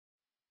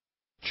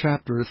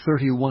Chapter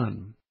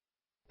 31.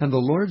 And the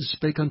Lord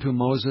spake unto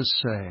Moses,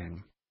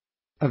 saying,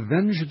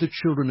 Avenge the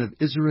children of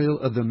Israel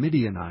of the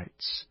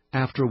Midianites.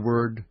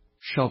 Afterward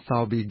shalt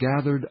thou be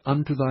gathered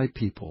unto thy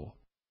people.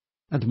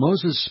 And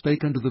Moses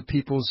spake unto the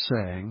people,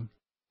 saying,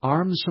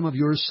 Arm some of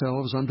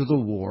yourselves unto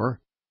the war,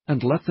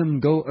 and let them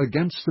go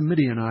against the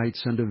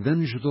Midianites, and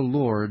avenge the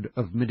Lord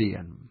of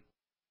Midian.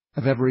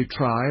 Of every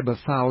tribe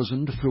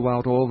 1,000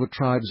 throughout all the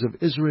tribes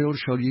of Israel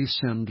shall ye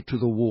send to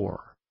the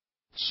war.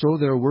 So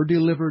there were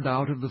delivered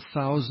out of the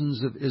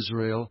thousands of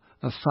Israel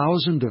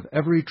 1,000 of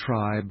every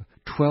tribe,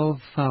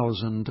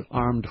 12,000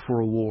 armed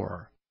for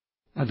war.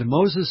 And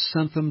Moses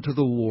sent them to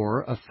the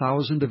war,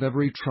 1,000 of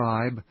every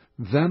tribe,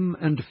 them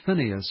and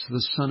Phinehas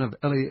the son of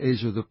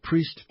Eleazar the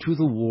priest to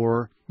the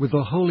war, with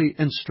the holy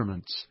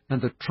instruments,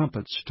 and the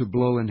trumpets to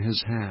blow in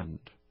his hand.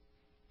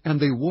 And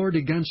they warred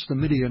against the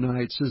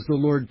Midianites as the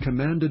Lord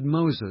commanded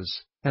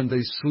Moses, and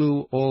they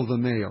slew all the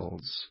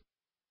males.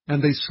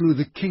 And they slew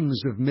the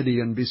kings of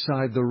Midian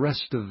beside the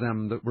rest of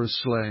them that were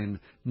slain,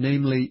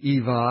 namely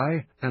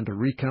Evi, and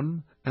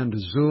Rechem, and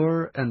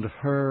Zur, and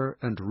Hur,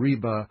 and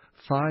Reba,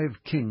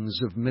 5 kings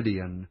of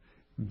Midian.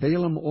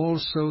 Balaam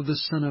also the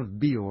son of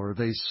Beor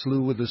they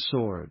slew with the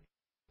sword.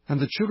 And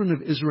the children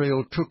of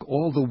Israel took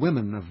all the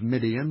women of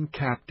Midian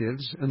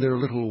captives, and their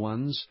little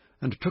ones,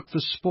 and took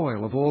the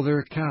spoil of all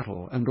their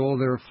cattle, and all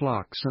their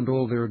flocks, and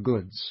all their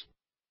goods.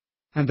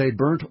 And they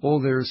burnt all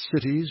their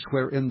cities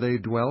wherein they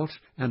dwelt,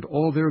 and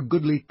all their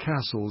goodly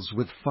castles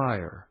with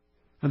fire.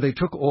 And they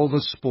took all the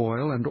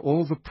spoil, and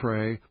all the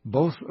prey,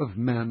 both of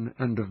men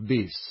and of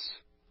beasts.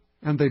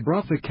 And they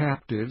brought the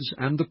captives,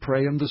 and the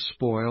prey, and the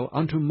spoil,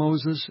 unto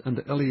Moses and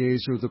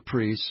Eleazar the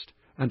priest,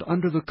 and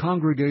unto the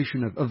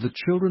congregation of the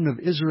children of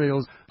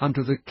Israel,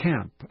 unto the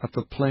camp at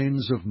the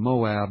plains of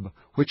Moab,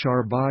 which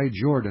are by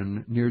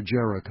Jordan near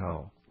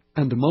Jericho.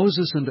 And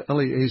Moses and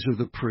Eleazar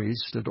the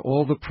priest, and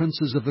all the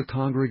princes of the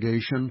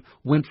congregation,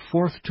 went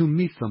forth to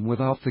meet them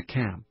without the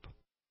camp.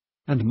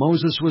 And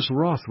Moses was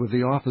wroth with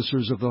the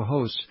officers of the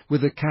host,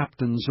 with the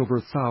captains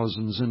over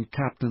thousands, and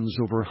captains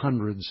over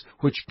hundreds,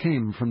 which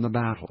came from the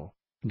battle.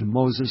 And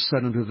Moses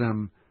said unto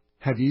them,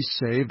 Have ye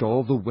saved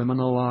all the women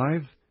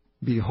alive?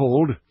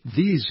 Behold,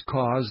 these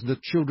caused the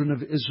children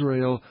of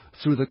Israel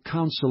through the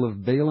counsel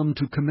of Balaam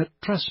to commit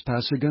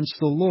trespass against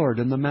the Lord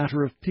in the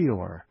matter of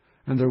Peor.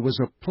 And there was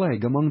a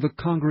plague among the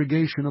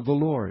congregation of the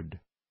Lord.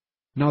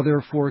 Now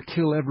therefore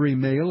kill every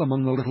male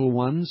among the little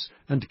ones,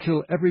 and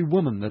kill every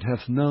woman that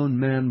hath known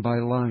man by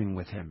lying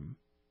with him.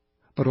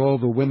 But all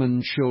the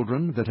women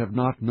children that have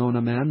not known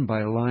a man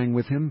by lying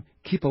with him,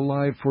 keep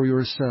alive for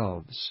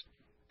yourselves.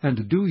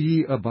 And do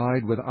ye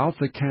abide without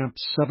the camp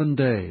 7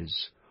 days.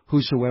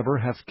 Whosoever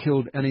hath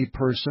killed any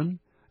person,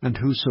 and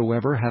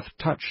whosoever hath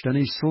touched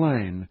any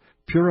slain,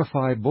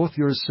 purify both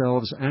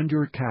yourselves and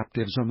your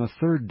captives on the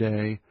 3rd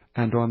day,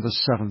 and on the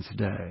 7th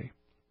day.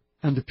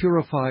 And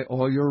purify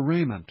all your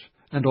raiment,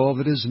 and all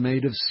that is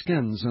made of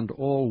skins, and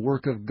all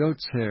work of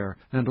goat's hair,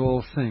 and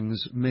all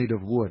things made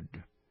of wood.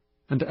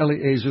 And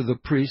Eleazar the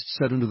priest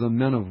said unto the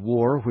men of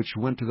war which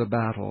went to the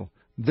battle,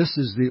 This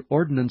is the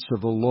ordinance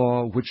of the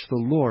law which the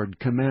Lord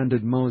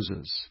commanded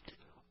Moses.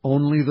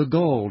 Only the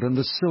gold, and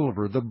the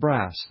silver, the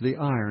brass, the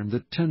iron,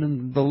 the tin,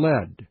 and the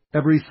lead,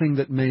 everything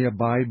that may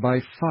abide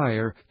by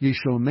fire, ye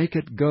shall make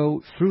it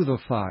go through the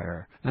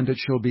fire, and it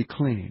shall be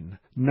clean.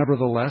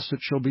 Nevertheless it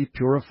shall be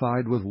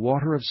purified with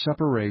water of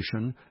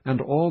separation,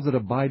 and all that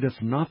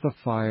abideth not the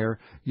fire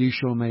ye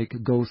shall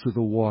make go through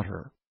the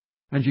water.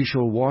 And ye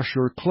shall wash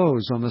your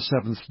clothes on the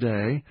 7th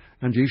day,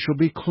 and ye shall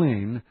be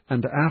clean,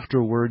 and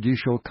afterward ye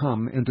shall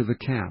come into the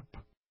camp.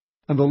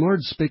 And the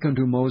Lord spake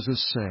unto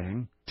Moses,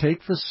 saying,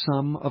 Take the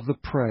sum of the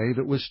prey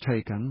that was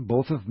taken,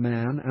 both of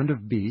man and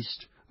of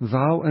beast,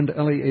 thou and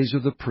Eleazar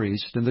the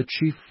priest, and the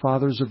chief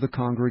fathers of the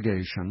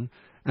congregation,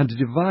 and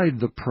divide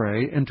the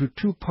prey into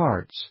 2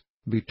 parts,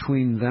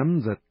 between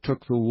them that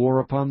took the war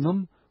upon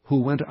them,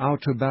 who went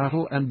out to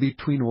battle, and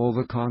between all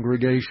the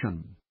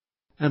congregation.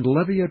 And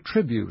levy a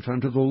tribute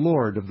unto the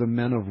Lord of the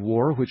men of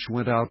war which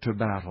went out to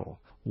battle,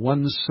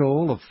 1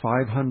 soul of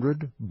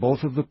 500,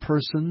 both of the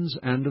persons,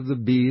 and of the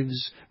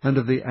beeves, and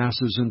of the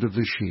asses, and of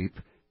the sheep.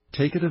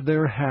 Take it of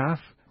their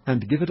half,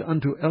 and give it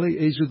unto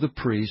Eleazar the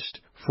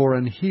priest, for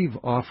an heave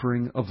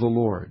offering of the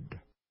Lord.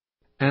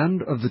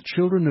 And of the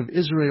children of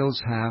Israel's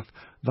half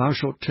thou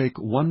shalt take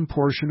 1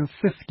 portion of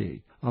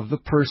 50, of the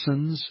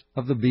persons,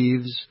 of the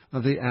beeves,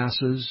 of the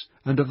asses,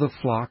 and of the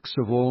flocks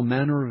of all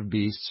manner of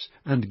beasts,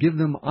 and give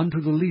them unto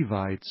the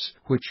Levites,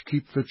 which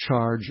keep the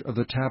charge of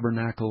the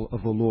tabernacle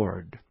of the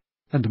Lord.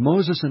 And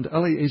Moses and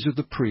Eleazar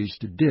the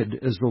priest did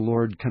as the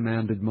Lord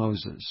commanded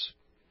Moses.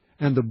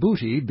 And the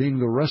booty, being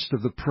the rest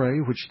of the prey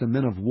which the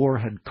men of war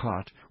had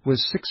caught,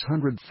 was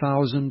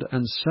 600,000,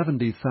 and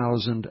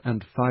 70,000,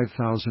 and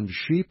 5,000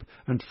 sheep,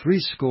 and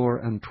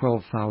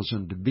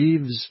 60,012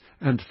 beeves,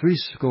 and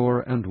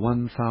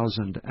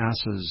 61,000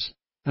 asses,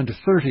 and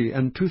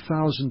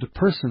 32,000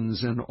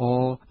 persons in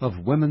all, of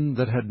women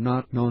that had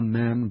not known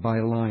man by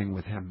lying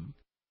with him.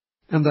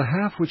 And the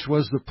half which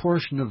was the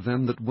portion of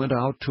them that went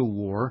out to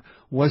war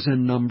was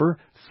in number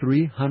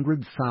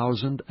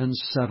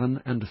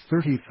 300,007 and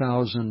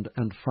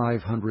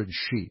 30,500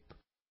 sheep.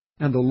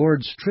 And the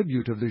Lord's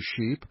tribute of the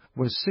sheep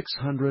was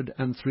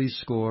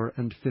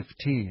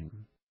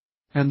 615.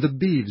 And the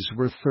beeves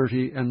were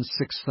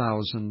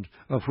 36,000,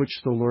 of which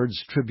the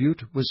Lord's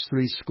tribute was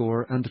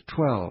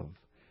 12.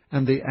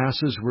 And the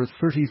asses were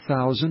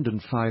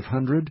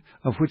 30,500,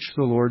 of which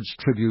the Lord's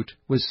tribute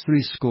was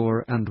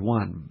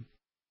 61.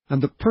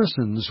 And the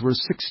persons were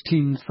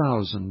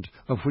 16,000,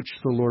 of which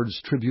the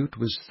Lord's tribute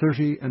was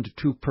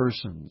 32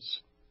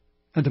 persons.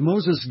 And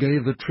Moses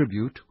gave the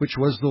tribute, which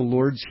was the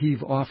Lord's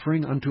heave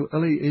offering, unto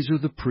Eleazar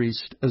the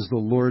priest, as the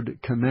Lord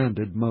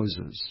commanded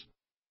Moses.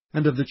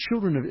 And of the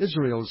children of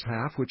Israel's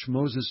half, which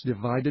Moses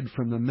divided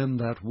from the men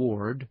that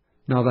warred,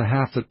 now the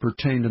half that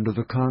pertained unto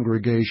the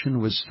congregation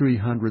was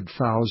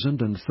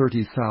 300,000, and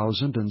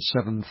 30,000, and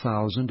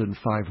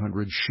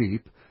 7,500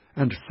 sheep,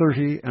 and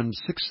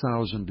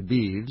 36,000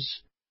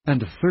 beeves,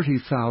 and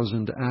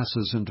 30,000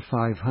 asses, and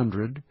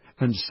 500,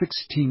 and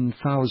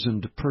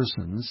 16,000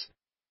 persons.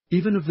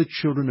 Even of the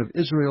children of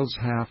Israel's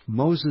half,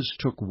 Moses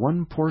took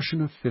one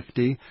portion of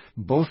 50,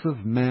 both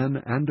of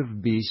man and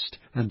of beast,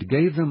 and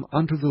gave them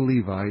unto the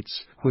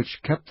Levites,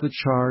 which kept the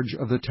charge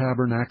of the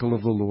tabernacle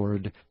of the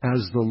Lord,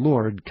 as the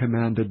Lord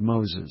commanded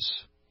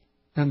Moses.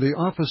 And the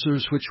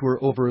officers which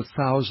were over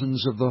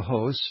thousands of the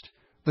host,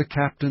 the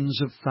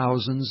captains of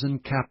thousands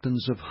and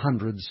captains of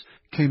hundreds,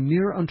 came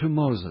near unto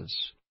Moses.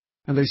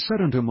 And they said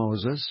unto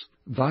Moses,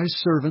 Thy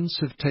servants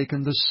have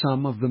taken the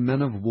sum of the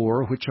men of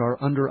war which are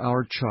under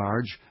our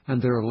charge,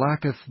 and there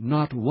lacketh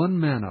not one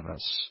man of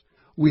us.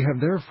 We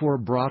have therefore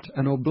brought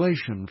an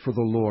oblation for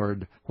the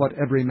Lord, what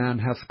every man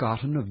hath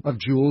gotten of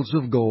jewels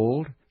of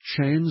gold,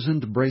 chains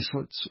and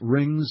bracelets,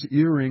 rings,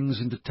 earrings,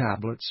 and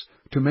tablets,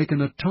 to make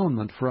an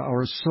atonement for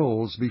our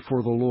souls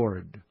before the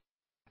Lord.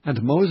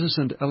 And Moses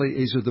and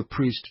Eleazar the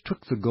priest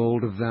took the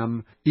gold of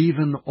them,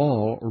 even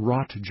all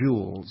wrought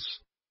jewels.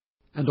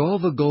 And all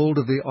the gold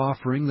of the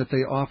offering that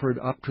they offered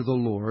up to the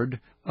Lord,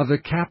 of the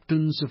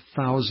captains of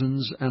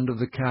thousands and of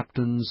the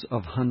captains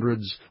of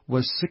hundreds,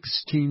 was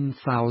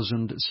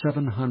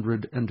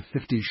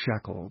 16,750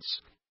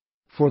 shekels.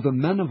 For the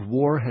men of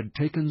war had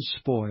taken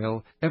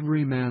spoil,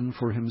 every man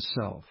for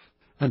himself.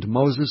 And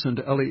Moses and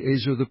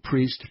Eleazar the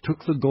priest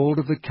took the gold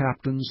of the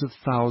captains of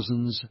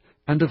thousands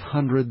and of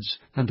hundreds,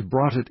 and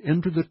brought it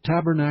into the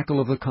tabernacle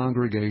of the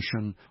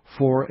congregation,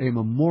 for a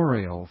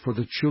memorial for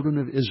the children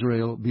of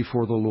Israel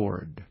before the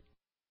Lord.